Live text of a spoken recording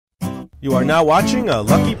You are now watching a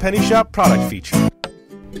Lucky Penny Shop product feature.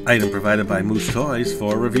 Item provided by Moose Toys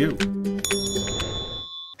for review.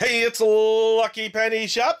 Hey, it's Lucky Penny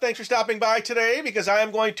Shop. Thanks for stopping by today because I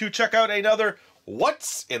am going to check out another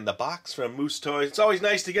What's in the Box from Moose Toys. It's always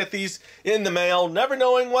nice to get these in the mail, never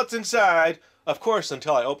knowing what's inside, of course,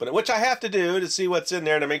 until I open it, which I have to do to see what's in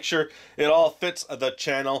there to make sure it all fits the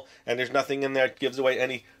channel and there's nothing in there that gives away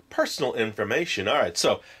any personal information. All right,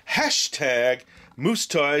 so hashtag Moose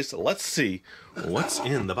Toys. Let's see what's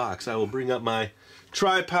in the box. I will bring up my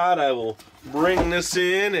tripod. I will bring this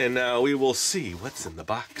in, and we will see what's in the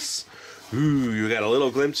box. Ooh, you got a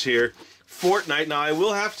little glimpse here. Fortnite. Now, I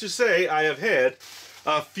will have to say I have had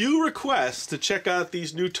a few requests to check out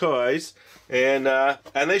these new toys, and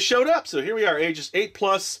they showed up. So here we are, ages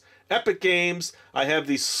 8+, Epic Games. I have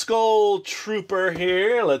the Skull Trooper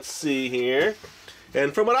here. Let's see here.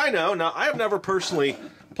 And from what I know, now I have never personally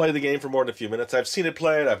played the game for more than a few minutes. I've seen it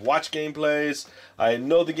played, I've watched gameplays, I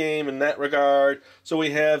know the game in that regard. So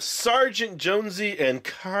we have Sergeant Jonesy and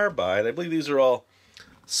Carbide. I believe these are all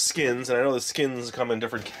skins, and I know the skins come in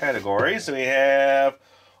different categories. So we have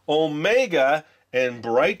Omega and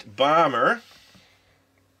Brite Bomber.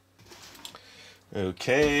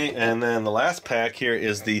 Okay, and then the last pack here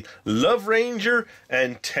is the Love Ranger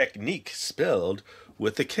and Teknique, spelled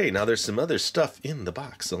with a K. Now there's some other stuff in the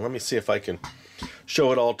box, so let me see if I can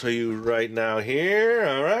show it all to you right now here.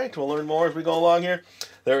 All right, we'll learn more as we go along here.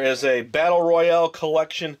 There is a Battle Royale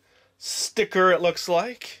collection sticker, it looks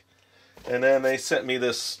like. And then they sent me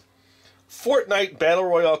this Fortnite Battle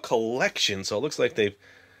Royale collection, so it looks like they've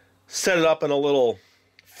set it up in a little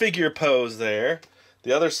figure pose there.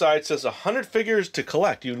 The other side says 100 figures to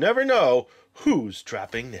collect. You never know who's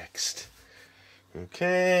dropping next.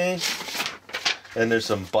 Okay. And there's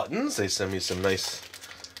some buttons. They send me some nice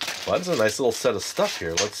buttons. A nice little set of stuff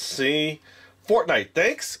here. Let's see. Fortnite,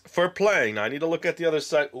 thanks for playing. Now I need to look at the other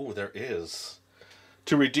side. Oh, there is.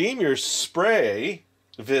 To redeem your spray,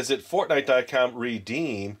 visit Fortnite.com,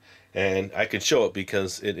 redeem. And I can show it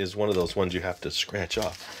because it is one of those ones you have to scratch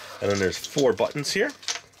off. And then there's 4 buttons here.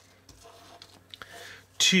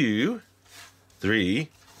 2, 3,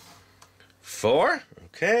 4.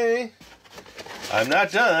 Okay. I'm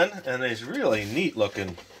not done, and there's really neat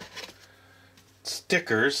looking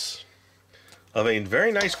stickers of a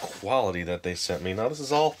very nice quality that they sent me. Now this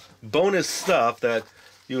is all bonus stuff that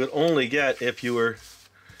you would only get if you were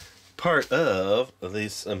part of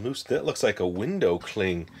these moose. That looks like a window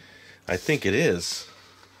cling. I think it is.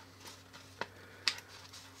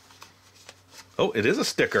 Oh, it is a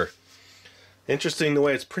sticker. Interesting the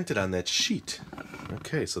way it's printed on that sheet.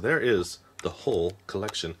 Okay, so there is the whole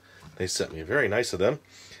collection. They sent me. Very nice of them.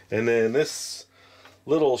 And then this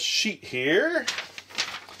little sheet here.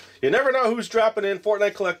 You never know who's dropping in.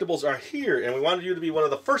 Fortnite collectibles are here, and we wanted you to be one of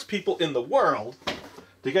the first people in the world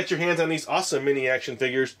to get your hands on these awesome mini action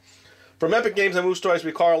figures. From Epic Games and Moose Toys,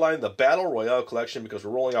 we call our line the Battle Royale collection because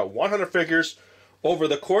we're rolling out 100 figures over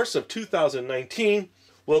the course of 2019.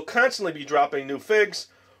 We'll constantly be dropping new figs.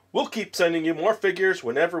 We'll keep sending you more figures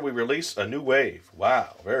whenever we release a new wave.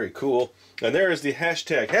 Wow, very cool. And there is the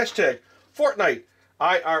hashtag. Hashtag Fortnite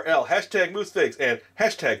IRL. Hashtag MooseFigs. And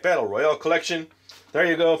hashtag Battle Royale Collection. There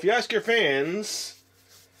you go. If you ask your fans,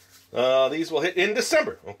 these will hit in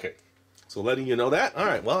December. Okay. So letting you know that. All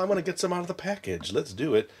right. Well, I'm going to get some out of the package. Let's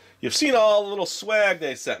do it. You've seen all the little swag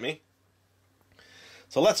they sent me.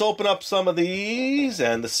 So let's open up some of these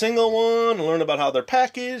and the single one and learn about how they're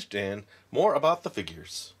packaged and more about the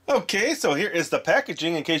figures. Okay, so here is the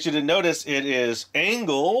packaging. In case you didn't notice, it is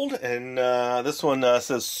angled, and this one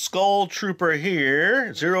says Skull Trooper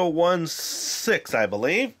here, 016, I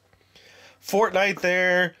believe. Fortnite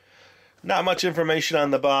there. Not much information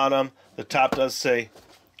on the bottom. The top does say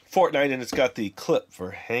Fortnite, and it's got the clip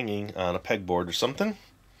for hanging on a pegboard or something.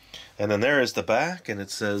 And then there is the back, and it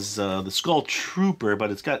says the Skull Trooper, but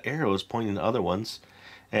it's got arrows pointing to other ones.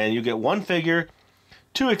 And you get 1 figure,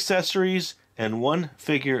 2 accessories, and 1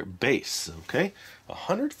 figure base. Okay,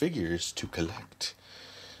 100 figures to collect.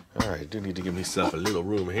 All right, I do need to give myself a little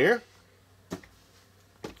room here.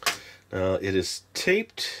 It is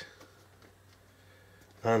taped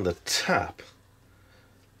on the top.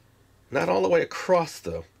 Not all the way across,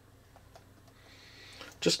 though.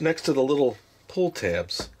 Just next to the little pull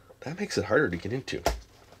tabs. That makes it harder to get into.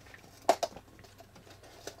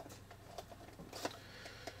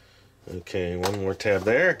 Okay, 1 more tab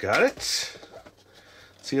there. Got it.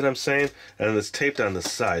 See what I'm saying? And it's taped on the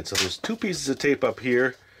side. So there's 2 pieces of tape up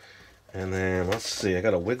here. And then, let's see. I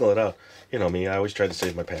got to wiggle it out. You know me. I always try to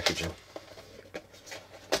save my packaging.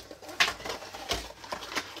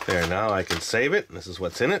 There, now I can save it. This is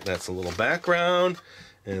what's in it. That's a little background.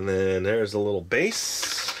 And then there's a little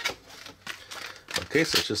base. Okay,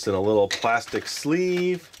 so it's just in a little plastic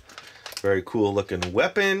sleeve. Very cool looking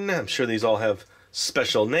weapon. I'm sure these all have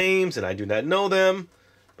special names and I do not know them,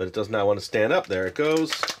 but it does not want to stand up. There it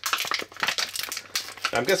goes.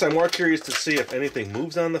 I guess I'm more curious to see if anything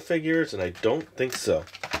moves on the figures, and I don't think so.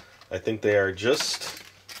 I think they are just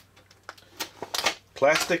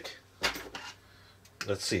plastic.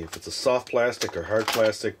 Let's see if it's a soft plastic or hard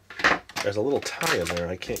plastic. There's a little tie in there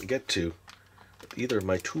I can't get to with either of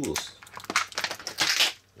my tools.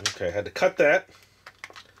 Okay, I had to cut that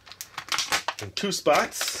in 2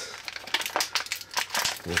 spots.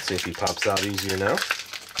 Let's see if he pops out easier now.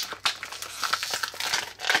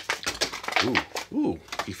 Ooh,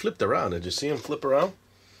 he flipped around. Did you see him flip around?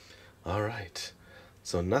 All right.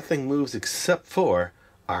 So nothing moves except for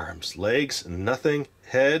arms, legs, nothing.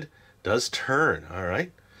 Head does turn. All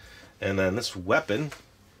right. And then this weapon,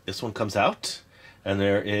 this one comes out, and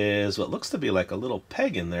there is what looks to be like a little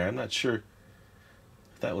peg in there. I'm not sure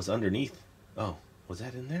if that was underneath. Oh, was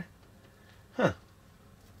that in there? Huh.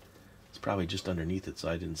 It's probably just underneath it, so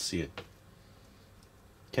I didn't see it.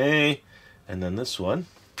 Okay. And then this one.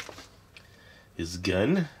 His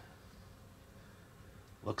gun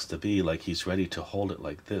looks to be like he's ready to hold it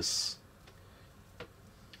like this.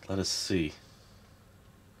 Let us see.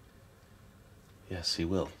 Yes, he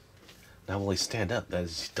will. Now will he stand up? That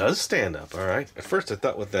is, he does stand up. All right. At first I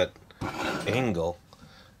thought with that angle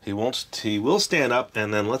he won't. He will stand up,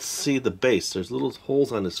 and then let's see the base. There's little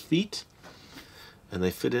holes on his feet, and they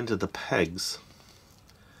fit into the pegs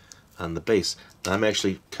on the base. Now I'm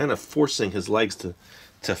actually kind of forcing his legs to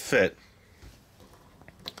fit.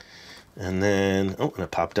 And then, oh, and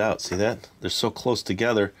it popped out. See that? They're so close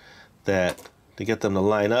together that to get them to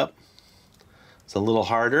line up, it's a little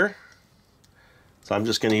harder. So I'm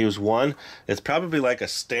just going to use one. It's probably like a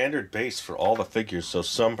standard base for all the figures, so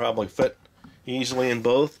some probably fit easily in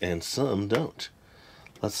both, and some don't.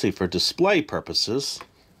 Let's see, for display purposes,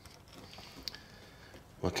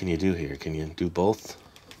 what can you do here? Can you do both?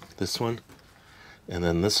 This one, and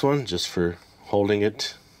then this one, just for holding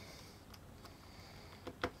it.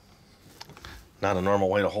 Not a normal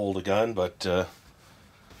way to hold a gun, but at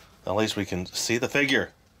least we can see the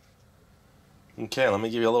figure. Okay, let me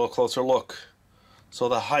give you a little closer look. So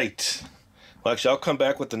the height. Well, actually, I'll come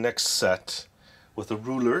back with the next set with a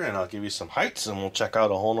ruler, and I'll give you some heights, and we'll check out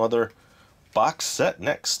a whole other box set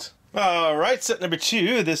next. All right, set number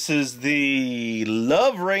 2. This is the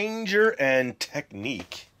Love Ranger and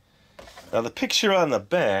Teknique. Now, the picture on the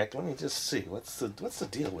back, let me just see. What's the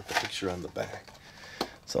deal with the picture on the back?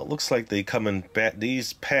 So it looks like they come in,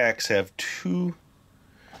 these packs have 2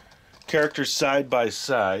 characters side by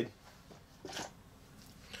side.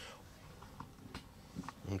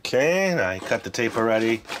 Okay, and I cut the tape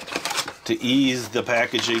already to ease the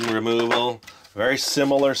packaging removal. Very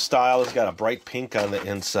similar style. It's got a bright pink on the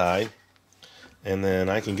inside. And then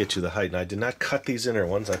I can get you the height. And I did not cut these inner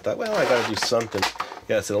ones. I thought, well, I got to do something.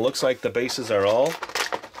 Yes, it looks like the bases are all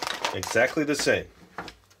exactly the same.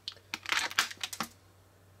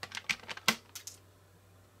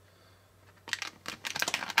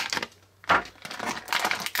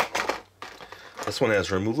 This one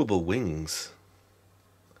has removable wings.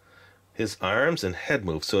 His arms and head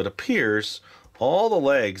move, so it appears all the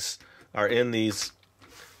legs are in these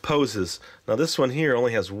poses. Now this one here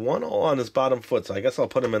only has one hole on his bottom foot, so I guess I'll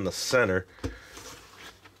put him in the center,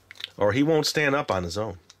 or he won't stand up on his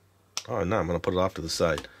own. Oh no, I'm going to put it off to the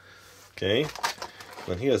side. Okay,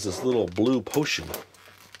 then he has this little blue potion.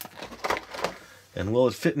 And will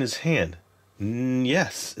it fit in his hand?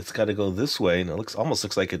 Yes, it's got to go this way, and it almost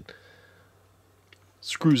looks like it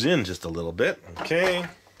screws in just a little bit. Okay.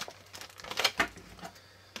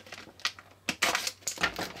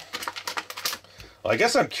 Well, I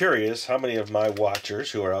guess I'm curious how many of my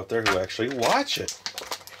watchers who are out there who actually watch it.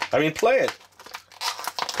 I mean, play it.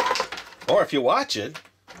 Or if you watch it,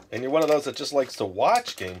 and you're one of those that just likes to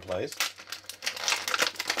watch gameplays.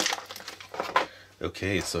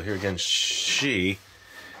 Okay, so here again, she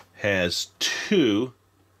has 2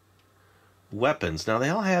 weapons. Now, they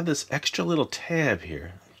all have this extra little tab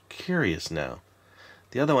here. I'm curious now.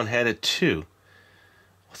 The other one had it too.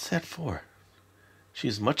 What's that for?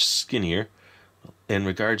 She's much skinnier in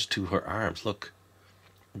regards to her arms. Look,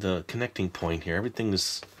 the connecting point here. Everything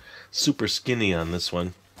is super skinny on this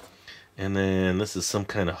one. And then this is some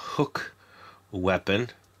kind of hook weapon.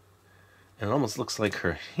 And it almost looks like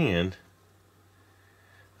her hand.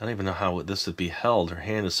 I don't even know how this would be held. Her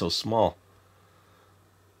hand is so small.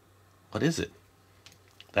 What is it?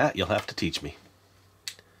 That you'll have to teach me.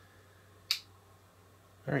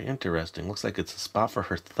 Very interesting. Looks like it's a spot for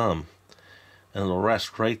her thumb. and it'll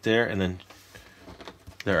rest right there, and then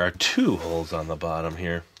there are 2 holes on the bottom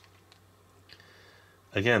here.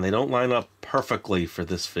 Again, they don't line up perfectly for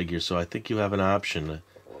this figure, so I think you have an option to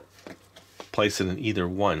place it in either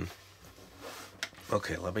one.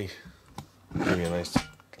 Okay, let me give you a nice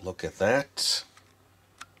look at that.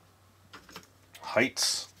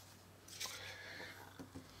 Heights.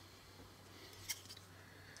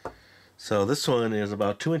 So this one is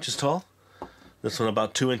about 2 inches tall. This one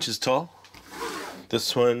about 2 inches tall.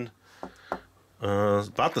 This one is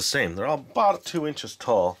about the same. They're all about 2 inches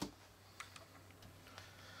tall.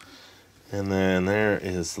 And then there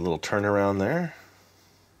is the little turnaround there.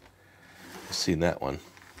 You've seen that one.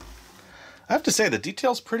 I have to say the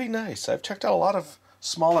detail's pretty nice. I've checked out a lot of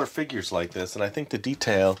smaller figures like this, and I think the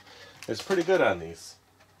detail is pretty good on these.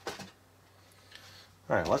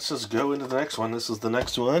 Alright, let's just go into the next one. This is the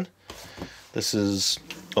next one. This is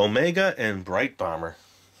Omega and Brite Bomber.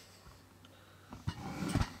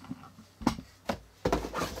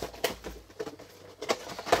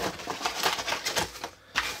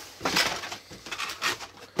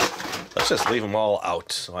 Let's just leave them all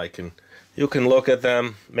out so you can look at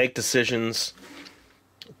them, make decisions.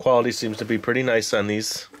 Quality seems to be pretty nice on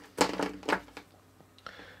these.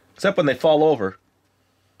 Except when they fall over.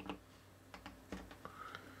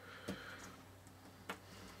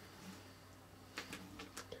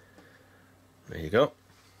 There you go.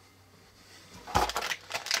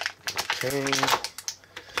 Okay.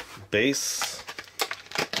 Base.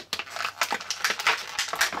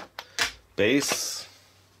 Base.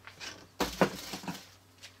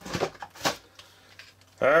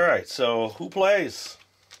 Alright, so who plays?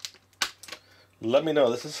 Let me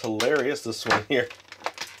know. This is hilarious, this one here.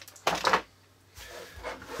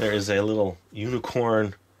 There is a little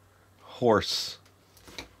unicorn horse.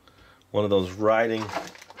 One of those riding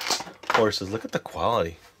horses. Look at the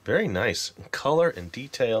quality. Very nice. Color and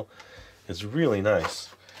detail is really nice.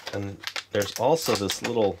 And there's also this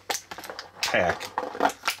little pack.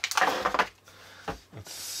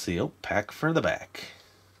 Let's see. Oh, pack for the back.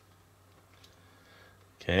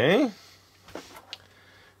 Okay.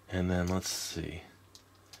 And then let's see.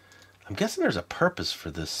 I'm guessing there's a purpose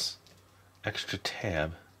for this extra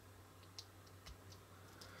tab,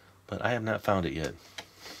 but I have not found it yet.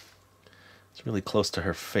 It's really close to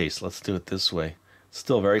her face. Let's do it this way. It's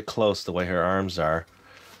still very close the way her arms are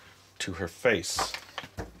to her face.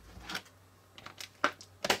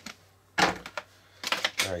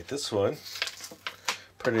 Alright, this one.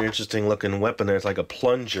 Pretty interesting looking weapon there. It's like a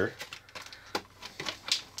plunger.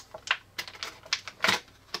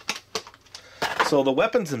 So the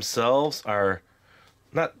weapons themselves are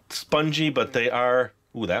not spongy, but they are...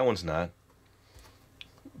 Ooh, that one's not.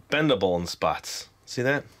 Bendable in spots. See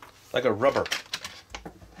that? Like a rubber.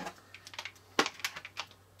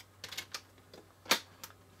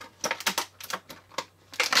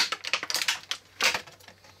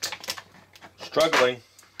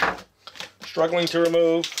 Struggling to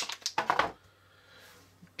remove.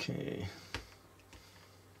 Okay.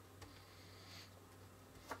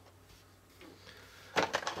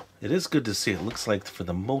 It is good to see. It looks like for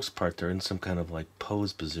the most part they're in some kind of like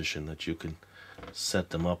pose position that you can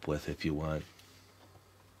set them up with if you want.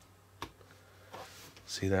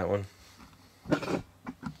 See that one?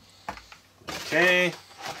 Okay.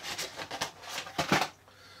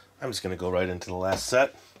 I'm just going to go right into the last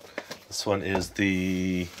set. This one is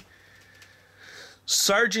the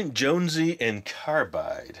Sergeant Jonesy and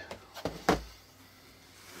Carbide.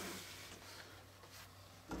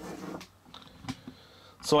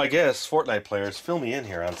 So I guess Fortnite players, fill me in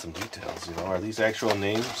here on some details. You know, are these actual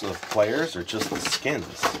names of players or just the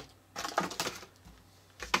skins?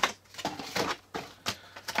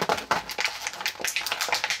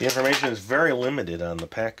 The information is very limited on the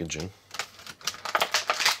packaging.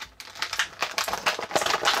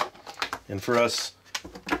 And for us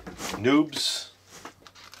noobs,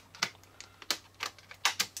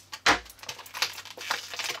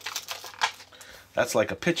 that's like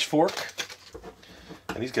a pitchfork.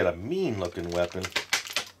 And he's got a mean looking weapon.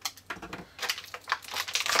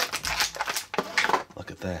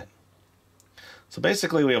 Look at that. So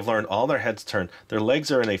basically we have learned all their heads turn. Their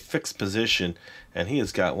legs are in a fixed position, and he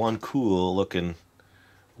has got one cool looking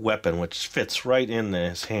weapon which fits right in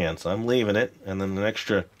his hand. So I'm leaving it, and then an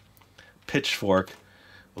extra pitchfork.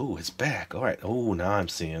 Oh, his back. Alright. Oh, now I'm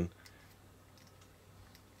seeing.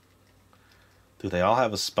 Do they all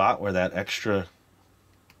have a spot where that extra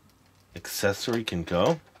accessory can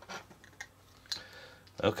go?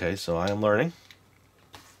 Okay, so I am learning.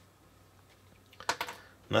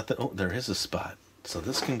 Nothing. Oh, there is a spot. So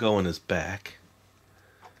this can go in his back.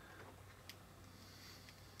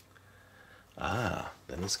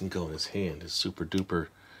 And this can go in his hand, his super duper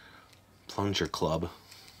plunger club.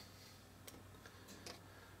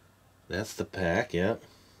 That's the pack, yep.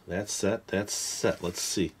 That's set, that's set. Let's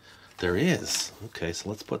see. There is. Okay, so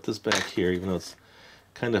let's put this back here, even though it's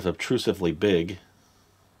kind of obtrusively big.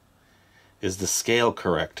 Is the scale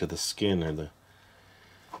correct to the skin or the...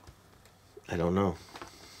 I don't know.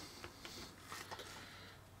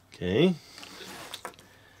 Okay.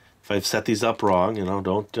 If I've set these up wrong, you know,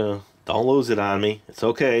 don't lose it on me. It's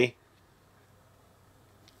okay.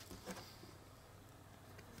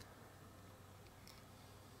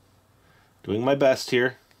 Doing my best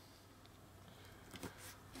here.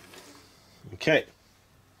 Okay.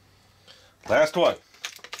 Last one.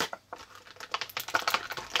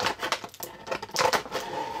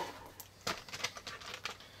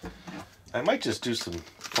 I might just do some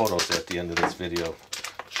photos at the end of this video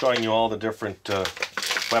showing you all the different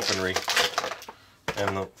weaponry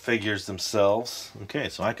and the figures themselves. Okay,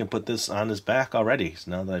 so I can put this on his back already, so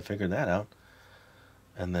now that I figured that out.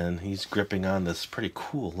 And then he's gripping on this pretty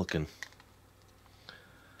cool looking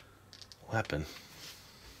weapon.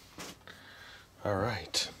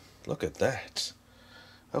 Alright, look at that.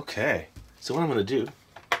 Okay, so what I'm going to do...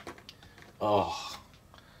 Oh,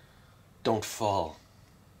 don't fall.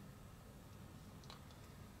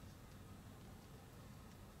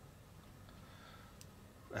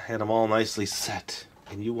 I had them all nicely set,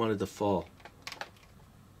 and you wanted to fall.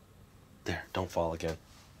 There, don't fall again.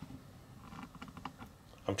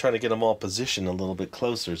 I'm trying to get them all positioned a little bit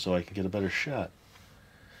closer so I can get a better shot.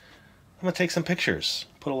 I'm going to take some pictures,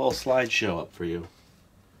 put a little slideshow up for you.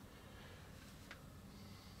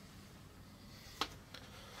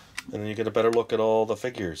 And then you get a better look at all the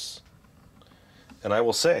figures. And I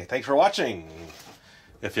will say, thanks for watching.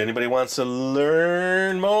 If anybody wants to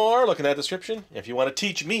learn more, look in that description. If you want to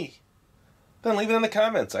teach me, then leave it in the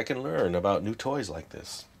comments. I can learn about new toys like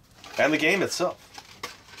this. And the game itself.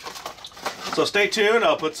 So stay tuned.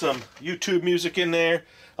 I'll put some YouTube music in there.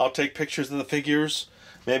 I'll take pictures of the figures.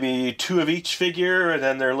 Maybe 2 of each figure, and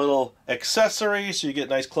then their little accessories, so you get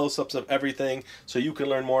nice close-ups of everything, so you can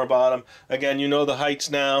learn more about them. Again, you know the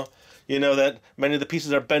heights now. You know that many of the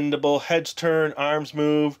pieces are bendable. Heads turn, arms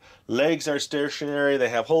move, legs are stationary. They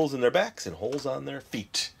have holes in their backs and holes on their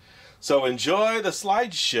feet. So enjoy the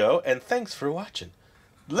slideshow, and thanks for watching.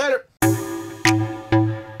 Later!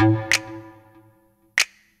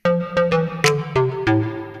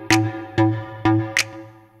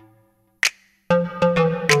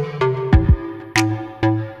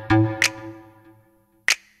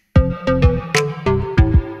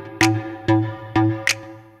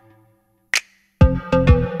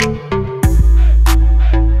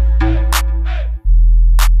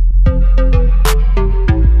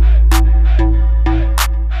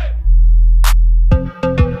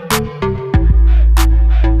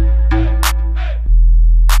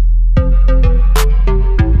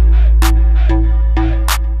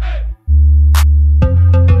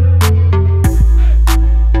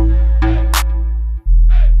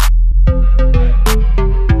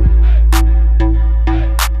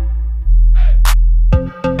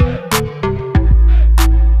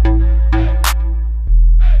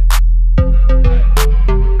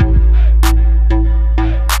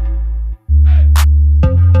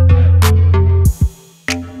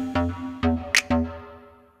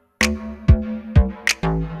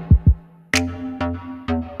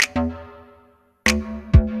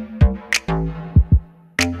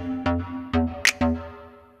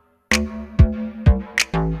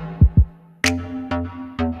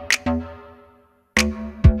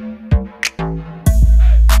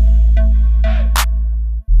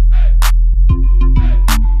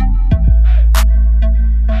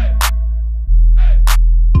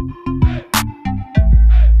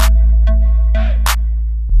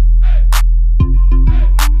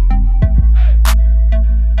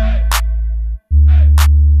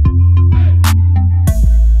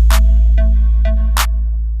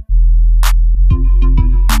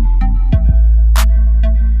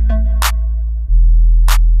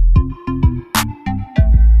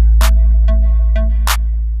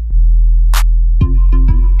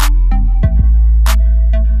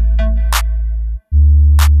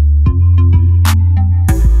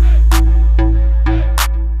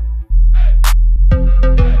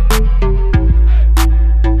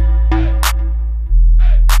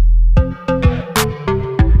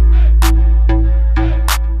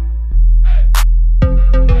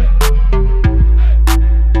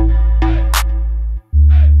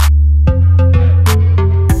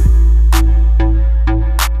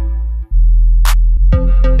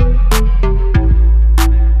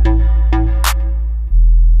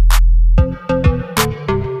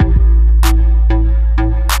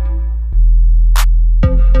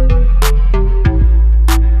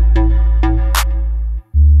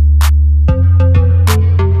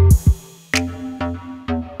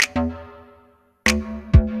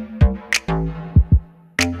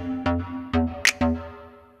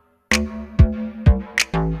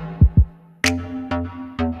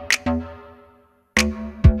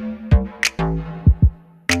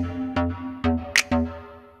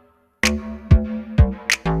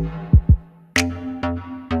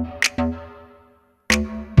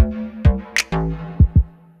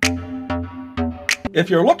 If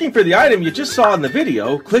you're looking for the item you just saw in the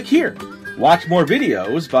video, click here. Watch more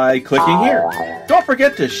videos by clicking here. Don't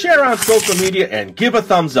forget to share on social media and give a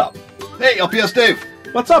thumbs up. Hey, LPS-Dave.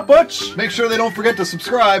 What's up, Butch? Make sure they don't forget to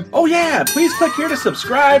subscribe. Oh yeah, please click here to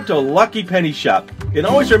subscribe to Lucky Penny Shop. And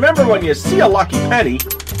always remember, when you see a lucky penny,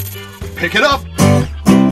 pick it up.